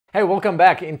Hey, welcome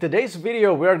back. In today's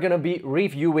video, we're going to be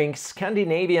reviewing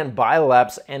Scandinavian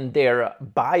Biolabs and their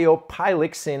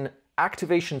Biopylixin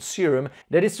activation serum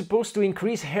that is supposed to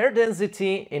increase hair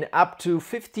density in up to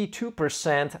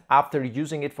 52% after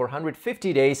using it for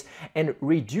 150 days and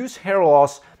reduce hair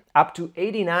loss up to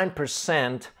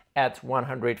 89% at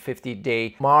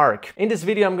 150-day mark. In this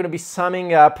video, I'm going to be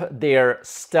summing up their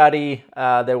study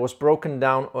that was broken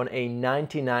down on a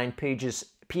 99 pages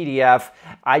PDF.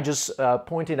 I just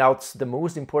pointed out the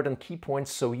most important key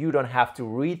points so you don't have to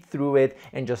read through it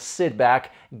and just sit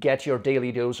back, get your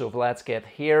daily dose of Let's Get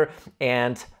Hair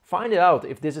and find out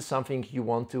if this is something you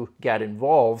want to get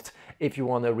involved, if you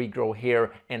want to regrow hair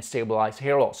and stabilize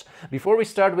hair loss. Before we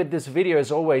start with this video,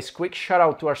 as always, quick shout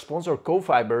out to our sponsor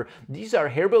GoFiber. These are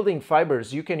hair building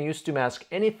fibers you can use to mask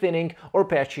any thinning or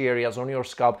patchy areas on your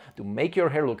scalp to make your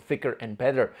hair look thicker and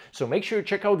better. So make sure you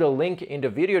check out the link in the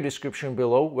video description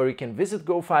below where you can visit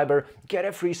GoFiber, get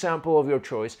a free sample of your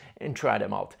choice and try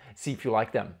them out. See if you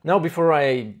like them. Now, before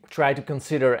I try to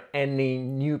consider any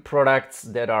new products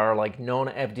that are like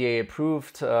non-FDA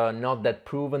approved, not that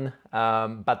proven,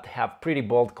 but have pretty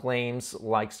bold claims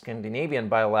like Scandinavian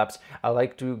Biolabs, I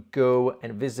like to go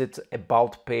and visit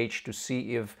About page to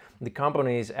see if the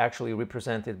company is actually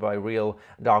represented by real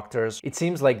doctors. It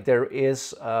seems like there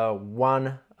is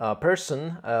one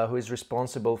person who is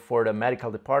responsible for the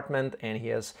medical department, and he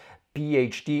has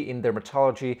PhD in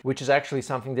dermatology, which is actually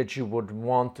something that you would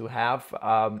want to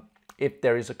have if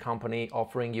there is a company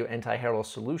offering you anti-hair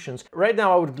loss solutions. Right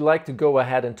now, I would like to go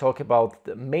ahead and talk about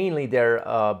mainly their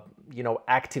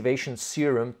activation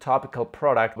serum topical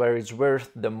product, where it's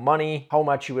worth the money, how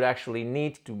much you would actually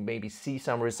need to maybe see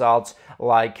some results,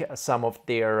 like some of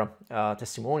their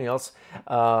testimonials.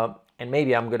 And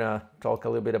maybe I'm gonna talk a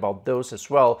little bit about those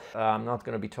as well. I'm not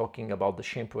gonna be talking about the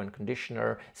shampoo and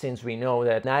conditioner, since we know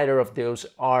that neither of those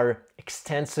are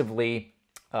extensively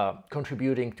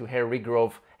contributing to hair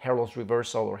regrowth, hair loss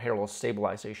reversal, or hair loss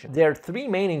stabilization. Their three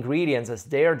main ingredients, as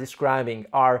they are describing,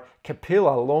 are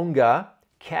Capilla Longa,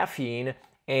 caffeine,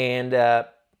 and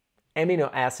amino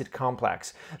acid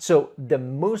complex. So the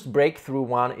most breakthrough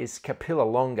one is Capilla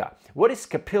Longa. What is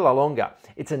Capilla Longa?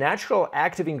 It's a natural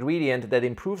active ingredient that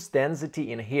improves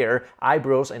density in hair,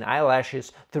 eyebrows, and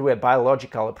eyelashes through a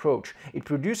biological approach. It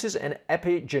produces an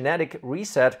epigenetic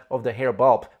reset of the hair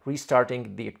bulb,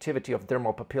 restarting the activity of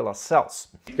dermal papilla cells.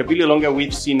 Capilla Longa,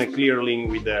 we've seen a clear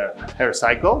link with the hair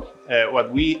cycle.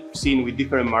 What we've seen with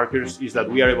different markers is that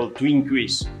we are able to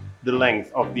increase the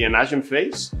length of the anagen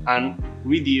phase and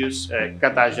reduce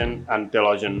catagen and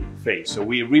telogen phase. So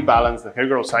we rebalance the hair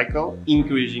growth cycle,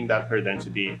 increasing that hair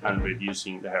density and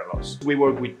reducing the hair loss. We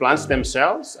work with plant stem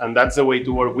cells, and that's the way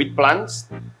to work with plants,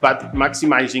 but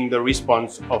maximizing the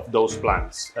response of those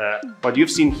plants. What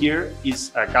you've seen here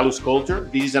is a callus culture.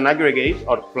 This is an aggregate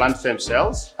of plant stem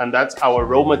cells, and that's our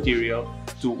raw material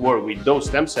to work with those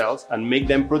stem cells and make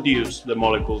them produce the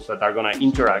molecules that are going to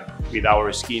interact with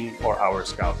our skin or our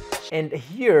scalp. And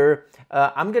here,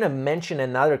 I'm going to mention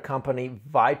another company,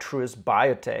 Vitrus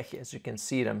Biotech, as you can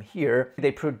see them here.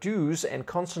 They produce and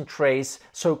concentrate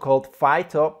so-called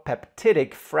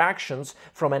phytopeptidic fractions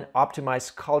from an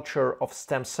optimized culture of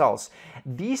stem cells.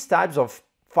 These types of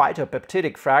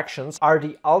phytopeptidic fractions are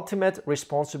the ultimate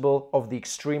responsible of the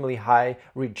extremely high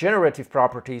regenerative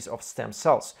properties of stem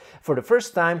cells. For the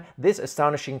first time, this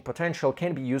astonishing potential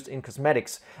can be used in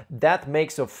cosmetics. That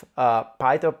makes of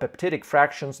phytopeptidic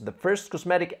fractions the first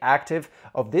cosmetic active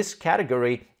of this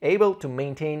category able to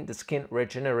maintain the skin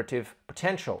regenerative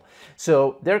potential.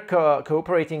 So they're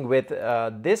cooperating with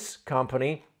this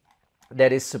company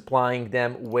that is supplying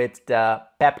them with the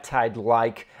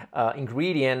peptide-like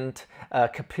ingredient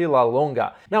Capilla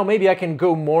Longa. Now, maybe I can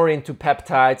go more into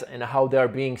peptides and how they're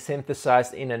being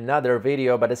synthesized in another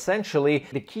video, but essentially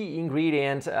the key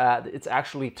ingredient, it's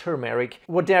actually turmeric.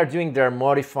 What they're doing, they're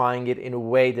modifying it in a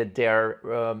way that they're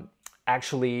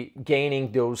actually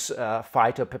gaining those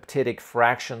phytopeptidic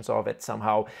fractions of it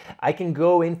somehow. I can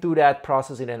go into that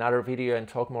process in another video and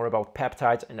talk more about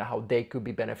peptides and how they could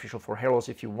be beneficial for hair loss.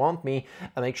 If you want me,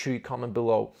 make sure you comment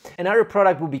below. Another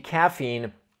product will be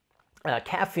caffeine.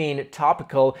 Caffeine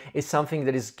topical is something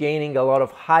that is gaining a lot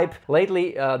of hype.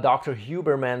 Lately, Dr.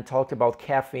 Huberman talked about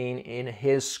caffeine in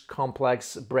his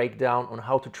complex breakdown on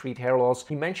how to treat hair loss.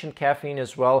 He mentioned caffeine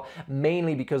as well,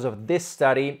 mainly because of this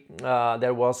study.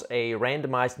 There was a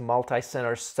randomized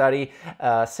multi-center study,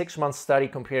 6-month study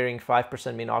comparing 5%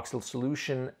 minoxidil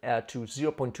solution to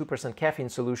 0.2% caffeine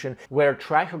solution, where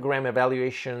trichogram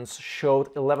evaluations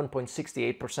showed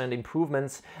 11.68%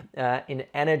 improvements in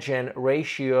anagen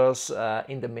ratios was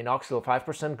in the minoxidil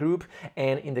 5% group,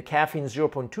 and in the caffeine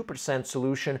 0.2%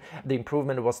 solution, the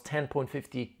improvement was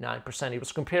 10.59%. It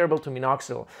was comparable to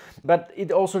minoxidil. But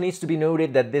it also needs to be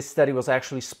noted that this study was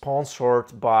actually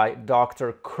sponsored by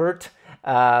Dr. Kurt.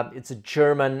 It's a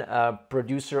German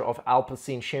producer of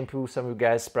Alpecin shampoo. Some of you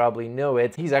guys probably know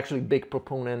it. He's actually a big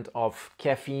proponent of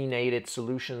caffeinated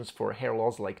solutions for hair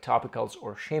loss like topicals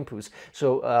or shampoos.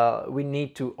 So we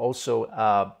need to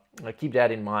also keep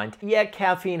that in mind. Yeah,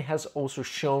 caffeine has also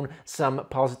shown some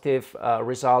positive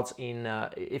results in,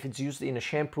 if it's used in a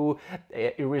shampoo,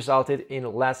 it resulted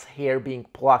in less hair being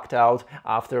plucked out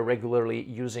after regularly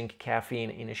using caffeine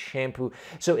in a shampoo.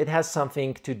 So it has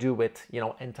something to do with, you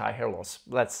know, anti-hair loss.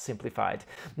 Let's simplify it.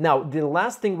 Now, the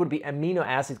last thing would be amino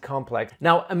acid complex.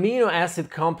 Now, amino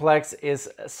acid complex is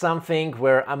something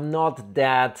where I'm not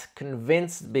that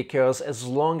convinced, because as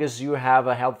long as you have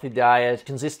a healthy diet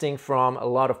consisting from a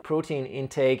lot of protein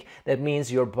intake, that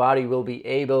means your body will be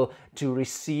able to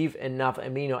receive enough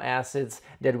amino acids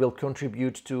that will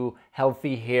contribute to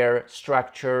healthy hair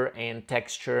structure and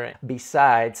texture.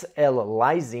 Besides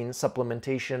L-lysine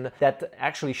supplementation, that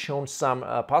actually shown some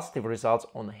positive results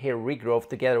on hair regrowth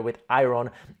together with iron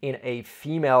in a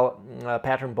female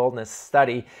pattern baldness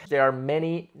study. There are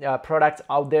many products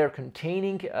out there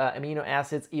containing amino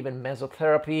acids, even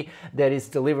mesotherapy that is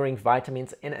delivering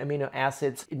vitamins and amino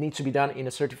acids. It needs to be done in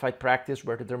a certified practice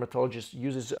where the dermatologist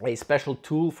uses a special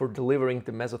tool for delivering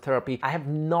the mesotherapy. I have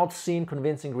not seen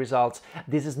convincing results.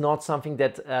 This is not something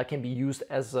that can be used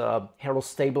as a hair loss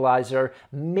stabilizer.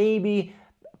 Maybe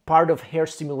part of hair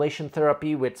stimulation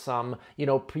therapy with some, you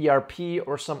know, PRP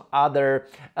or some other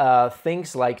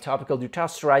things like topical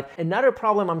dutasteride. Another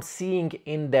problem I'm seeing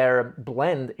in their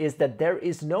blend is that there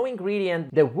is no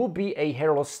ingredient that will be a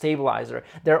hair loss stabilizer.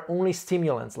 There are only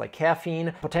stimulants like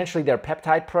caffeine. Potentially their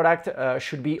peptide product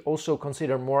should be also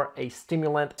considered more a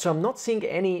stimulant. So I'm not seeing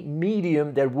any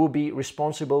medium that will be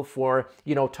responsible for,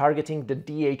 you know, targeting the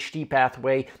DHT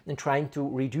pathway and trying to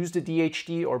reduce the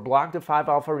DHT or block the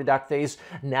 5-alpha reductase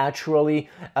naturally,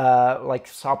 like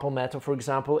Sapalmeto, for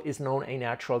example, is known a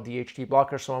natural DHT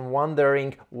blocker. So I'm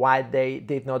wondering why they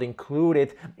did not include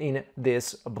it in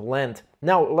this blend.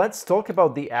 Now let's talk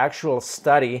about the actual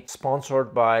study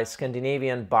sponsored by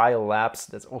Scandinavian Biolabs.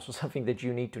 That's also something that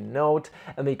you need to note,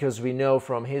 because we know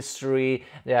from history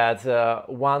that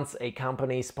once a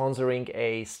company is sponsoring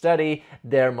a study,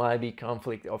 there might be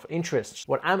conflict of interest.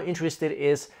 What I'm interested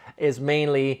is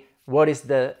mainly what is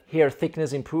the hair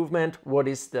thickness improvement, what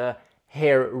is the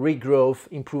hair regrowth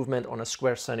improvement on a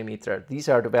square centimeter. These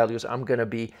are the values I'm going to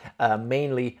be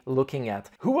mainly looking at.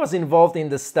 Who was involved in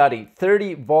the study?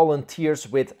 30 volunteers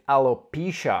with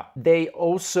alopecia. They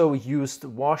also used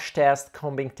wash test,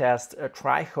 combing test, a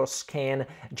trichoscan,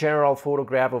 general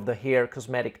photograph of the hair,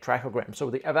 cosmetic trichogram. So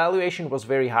the evaluation was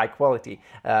very high quality.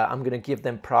 I'm going to give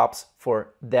them props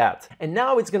for that. And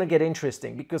now it's going to get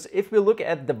interesting, because if we look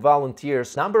at the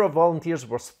volunteers, number of volunteers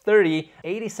was 30,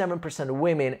 87%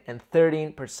 women and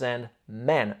 13%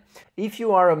 men. If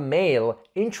you are a male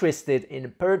interested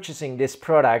in purchasing this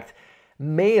product,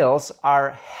 males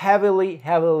are heavily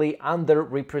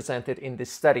underrepresented in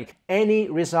this study. Any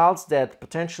results that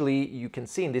potentially you can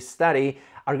see in this study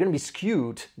are going to be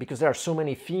skewed because there are so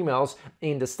many females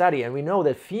in the study, and we know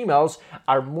that females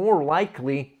are more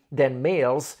likely than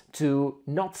males to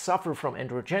not suffer from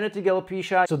androgenetic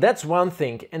alopecia. So that's one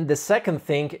thing. And the second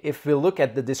thing, if we look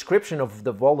at the description of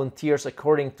the volunteers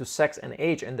according to sex and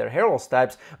age and their hair loss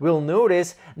types, we'll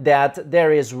notice that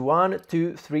there is 1,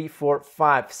 2, 3, 4,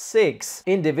 5, 6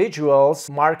 individuals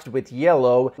marked with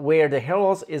yellow where the hair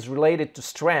loss is related to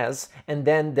stress, and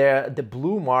then the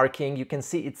blue marking, you can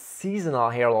see it's seasonal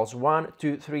hair loss. 1,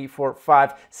 2, 3, 4,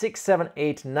 5, 6, 7,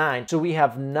 8, 9. So we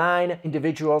have 9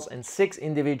 individuals and 6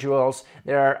 individuals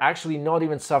that are actually not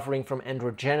even suffering from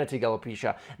androgenetic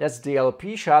alopecia. That's the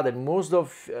alopecia that most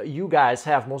of you guys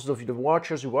have, most of the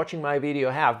watchers who are watching my video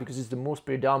have, because it's the most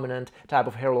predominant type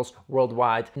of hair loss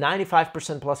worldwide.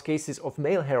 95% plus cases of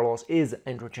male hair loss is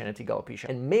androgenetic alopecia.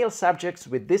 And male subjects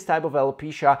with this type of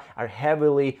alopecia are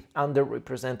heavily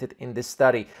underrepresented in this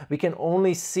study. We can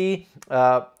only see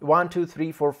 1, 2,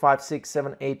 3, 4, 5, 6,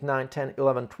 7, 8, 9, 10,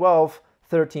 11, 12,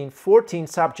 13, 14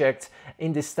 subjects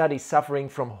in this study suffering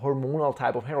from hormonal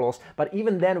type of hair loss. But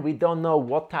even then, we don't know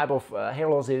what type of hair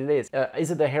loss it is.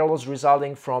 Is it the hair loss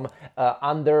resulting from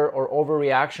under or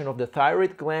overreaction of the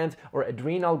thyroid gland or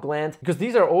adrenal gland? Because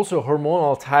these are also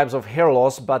hormonal types of hair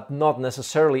loss, but not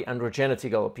necessarily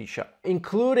androgenetic alopecia.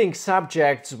 Including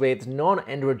subjects with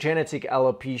non-androgenetic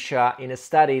alopecia in a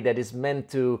study that is meant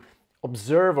to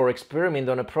observe or experiment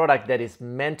on a product that is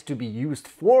meant to be used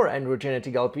for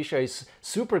androgenetic alopecia is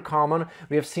super common.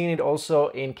 We have seen it also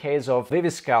in case of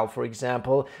Viviscal, for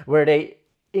example, where they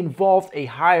involved a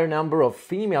higher number of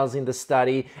females in the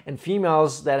study, and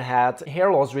females that had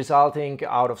hair loss resulting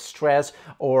out of stress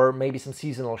or maybe some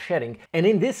seasonal shedding. And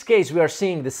in this case, we are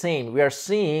seeing the same. We are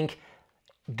seeing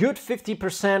good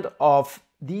 50% of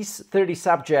these 30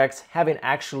 subjects having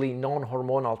actually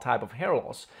non-hormonal type of hair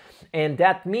loss. And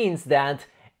that means that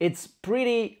it's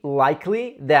pretty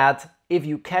likely that if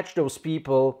you catch those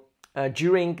people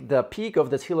during the peak of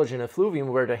the telogen effluvium,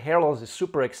 where the hair loss is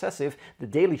super excessive, the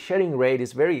daily shedding rate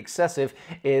is very excessive,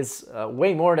 is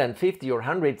way more than 50 or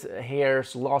 100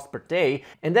 hairs lost per day.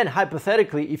 And then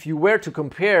hypothetically, if you were to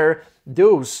compare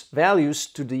those values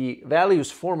to the values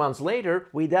 4 months later,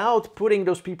 without putting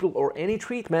those people or any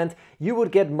treatment, you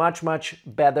would get much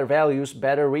better values,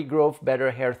 better regrowth,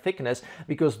 better hair thickness,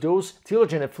 because those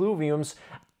telogen effluviums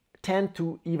tend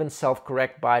to even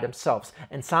self-correct by themselves,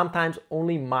 and sometimes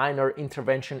only minor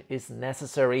intervention is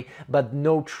necessary, but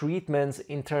no treatments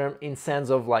in sense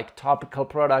of like topical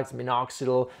products,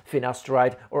 minoxidil,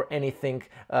 finasteride, or anything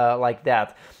like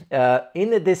that.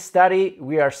 In this study,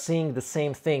 we are seeing the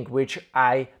same thing, which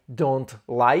I don't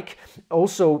like.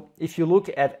 Also, if you look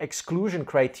at exclusion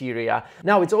criteria,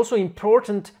 now it's also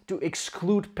important to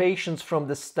exclude patients from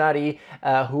the study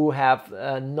who have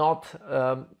not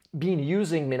been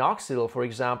using minoxidil, for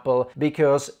example,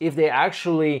 because if they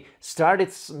actually started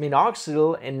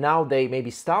minoxidil and now they maybe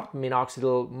stopped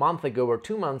minoxidil a month ago or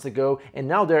 2 months ago, and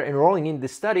now they're enrolling in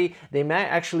this study, they may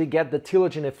actually get the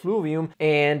telogen effluvium,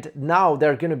 and now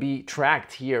they're going to be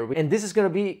tracked here, and this is going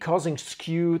to be causing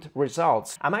skewed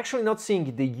results. I'm actually not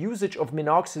seeing the usage of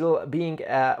minoxidil being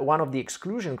one of the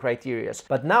exclusion criteria,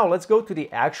 but now let's go to the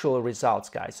actual results,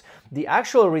 guys. The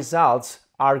actual results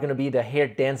are going to be the hair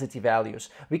density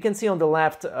values. We can see on the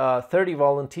left 30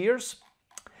 volunteers,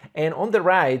 and on the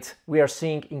right we are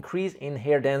seeing increase in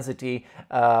hair density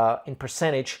in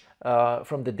percentage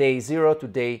from the day 0 to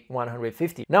day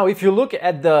 150. Now, if you look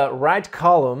at the right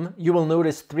column, you will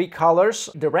notice 3 colors.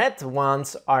 The red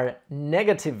ones are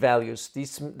negative values.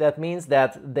 That means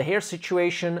that the hair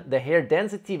situation, the hair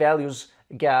density values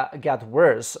got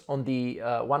worse on the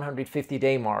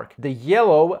 150-day mark. The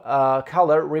yellow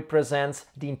color represents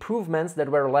the improvements that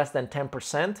were less than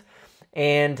 10%,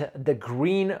 and the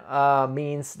green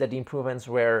means that the improvements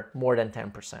were more than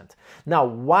 10%. Now,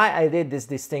 why I did this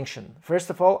distinction? First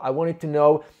of all, I wanted to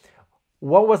know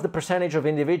what was the percentage of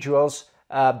individuals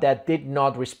that did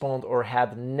not respond or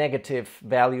had negative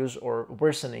values or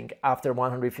worsening after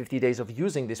 150 days of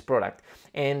using this product.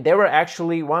 And there were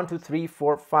actually 1, 2, 3,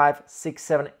 4, 5, 6,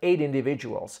 7, 8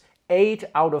 individuals. 8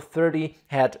 out of 30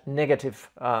 had negative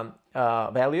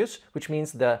values, which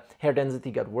means the hair density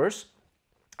got worse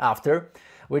after,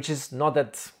 which is not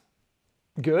that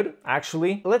good,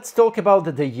 actually. Let's talk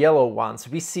about the yellow ones.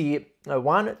 We see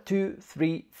 1, 2,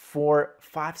 3, 4,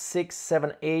 5, 6,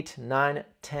 7, 8, 9,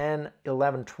 10,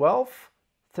 11, 12,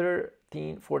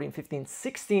 13, 14, 15,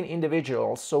 16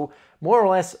 individuals. So more or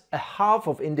less a half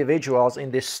of individuals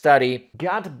in this study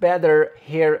got better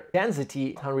hair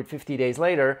density 150 days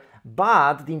later,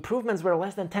 but the improvements were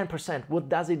less than 10%. What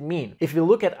does it mean? If you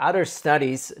look at other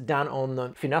studies done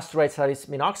on finasteride studies,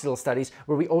 minoxidil studies,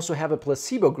 where we also have a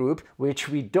placebo group, which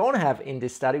we don't have in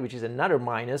this study, which is another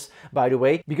minus, by the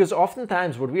way, because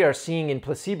oftentimes what we are seeing in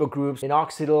placebo groups,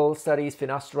 minoxidil studies,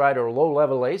 finasteride, or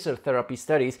low-level laser therapy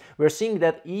studies, we're seeing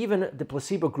that even the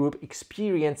placebo group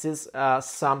experiences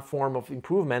some form of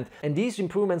improvement, and these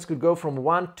improvements could go from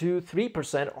 1 to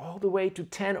 3% all the way to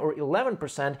 10 or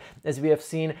 11%, as we have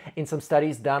seen in some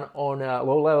studies done on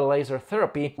low-level laser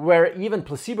therapy, where even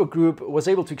placebo group was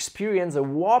able to experience a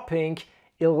whopping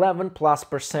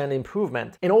 11+%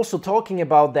 improvement. And also talking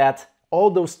about that, all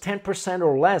those 10%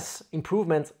 or less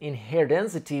improvements in hair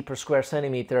density per square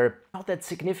centimeter, not that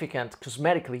significant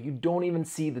cosmetically, you don't even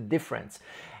see the difference.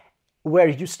 Where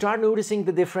you start noticing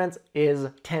the difference is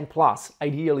 10+,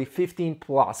 ideally 15+.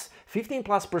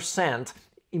 15+%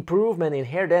 improvement in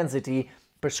hair density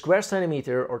per square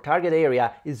centimeter or target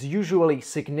area is usually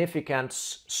significant,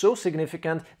 so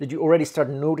significant that you already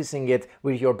start noticing it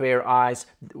with your bare eyes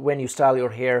when you style your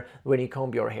hair, when you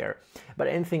comb your hair. But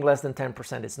anything less than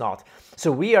 10% is not.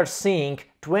 So we are seeing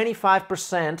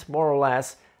 25% more or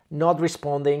less not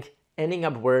responding, ending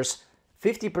up worse,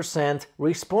 50%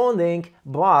 responding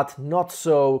but not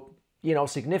so,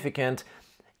 significant,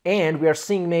 and we are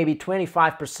seeing maybe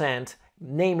 25%,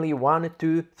 namely 1,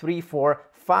 2, 3, 4,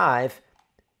 5,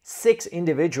 6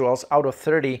 individuals out of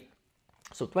 30,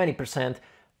 so 20%,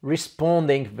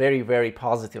 responding very, very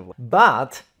positively.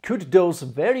 But Could those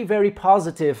very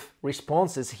positive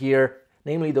responses here,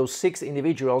 namely those 6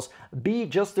 individuals, be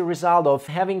just the result of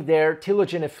having their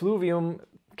telogen effluvium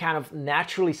kind of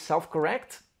naturally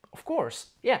self-correct? Of course,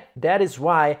 yeah. That is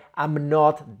why I'm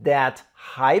not that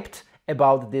hyped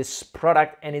about this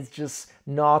product, and it's just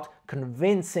not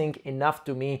convincing enough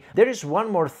to me. There is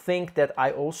one more thing that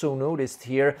I also noticed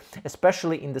here,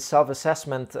 especially in the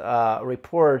self-assessment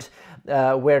report,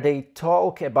 where they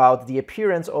talk about the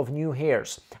appearance of new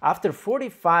hairs. After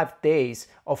 45 days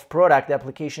of product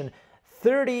application,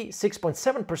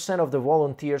 36.7% of the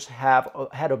volunteers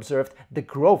had observed the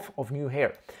growth of new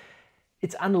hair.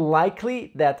 It's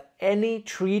unlikely that any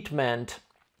treatment,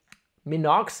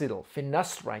 minoxidil,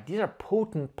 finasteride, these are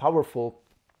potent, powerful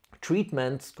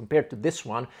treatments compared to this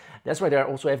one. That's why they're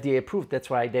also FDA approved.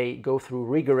 That's why they go through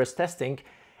rigorous testing.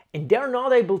 And they're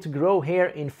not able to grow hair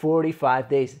in 45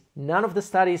 days. None of the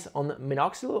studies on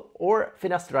minoxidil or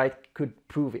finasteride could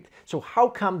prove it. So how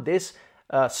come this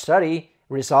study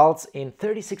results in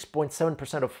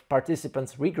 36.7% of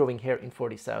participants regrowing hair in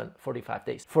 45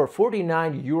 days? For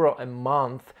 €49 a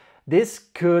month, this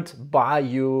could buy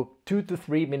you 2 to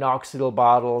 3 minoxidil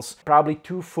bottles, probably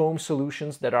 2 foam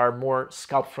solutions that are more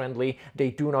scalp friendly.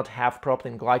 They do not have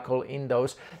propylene glycol in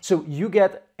those. So you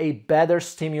get a better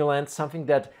stimulant, something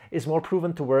that is more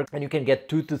proven to work, and you can get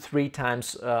 2 to 3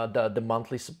 times the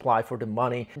monthly supply for the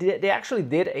money. They actually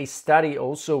did a study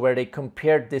also where they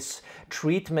compared this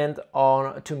treatment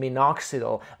to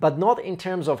minoxidil, but not in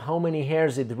terms of how many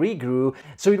hairs it regrew.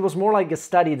 So it was more like a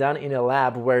study done in a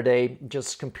lab where they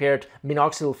just compared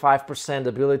minoxidil 5%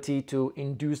 ability to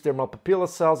induce dermal papilla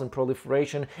cells and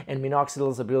proliferation, and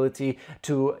minoxidil's ability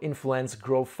to influence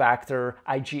growth factor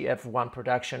IGF-1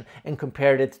 production, and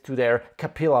compared it to their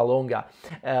Capilla Longa.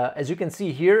 As you can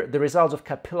see here, the results of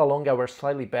Capilla Longa were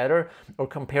slightly better or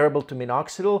comparable to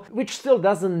minoxidil, which still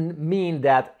doesn't mean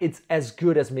that it's as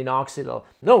good as minoxidil.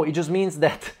 No, it just means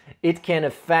that it can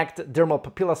affect dermal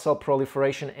papilla cell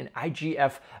proliferation and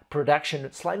IGF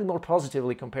production slightly more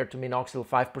positively compared to minoxidil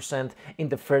 5% in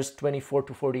the first 24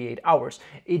 to 48 hours.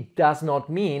 It does not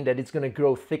mean that it's going to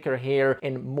grow thicker hair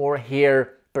and more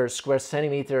hair per square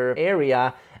centimeter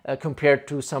area compared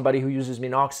to somebody who uses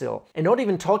minoxidil. And not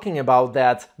even talking about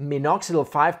that, minoxidil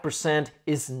 5%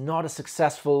 is not a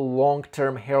successful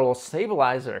long-term hair loss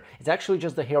stabilizer. It's actually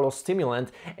just a hair loss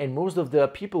stimulant, and most of the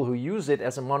people who use it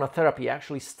as a monotherapy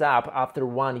actually stop after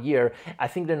 1 year. I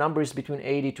think the number is between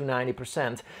 80 to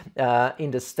 90%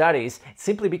 in the studies,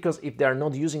 simply because if they're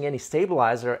not using any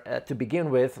stabilizer to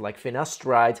begin with, like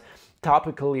finasteride,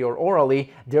 topically or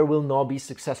orally, they will not be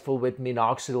successful with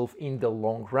minoxidil in the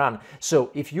long run. So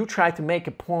if you try to make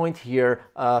a point here,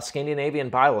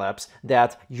 Scandinavian Biolabs,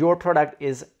 that your product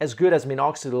is as good as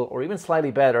minoxidil or even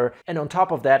slightly better, and on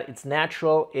top of that, it's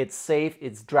natural, it's safe,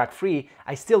 it's drug-free,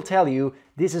 I still tell you,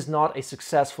 this is not a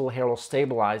successful hair loss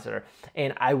stabilizer,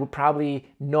 and I would probably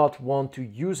not want to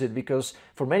use it because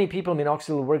for many people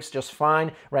minoxidil works just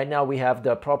fine. Right now we have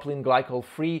the propylene glycol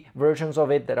free versions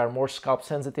of it that are more scalp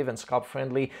sensitive and scalp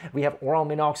friendly. We have oral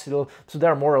minoxidil, so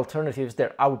there are more alternatives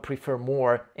that I would prefer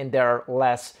more and they are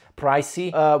less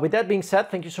pricey. With that being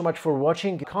said, thank you so much for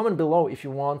watching. Comment below if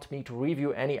you want me to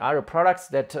review any other products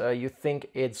that you think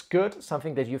it's good,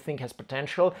 something that you think has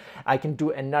potential. I can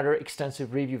do another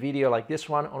extensive review video like this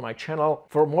one on my channel.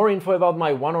 For more info about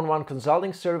my one-on-one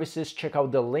consulting services, check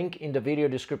out the link in the video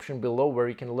description below where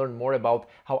you can learn more about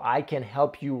how I can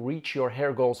help you reach your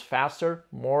hair goals faster,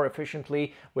 more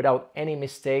efficiently, without any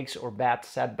mistakes or bad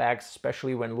setbacks,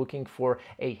 especially when looking for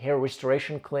a hair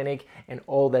restoration clinic and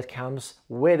all that comes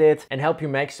with it, and help you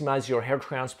maximize your hair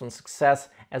transplant success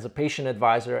as a patient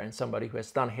advisor and somebody who has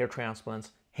done hair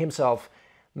transplants himself.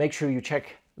 Make sure you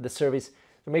check the service.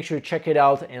 So make sure you check it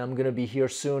out, and I'm gonna be here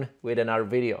soon with another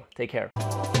video. Take care.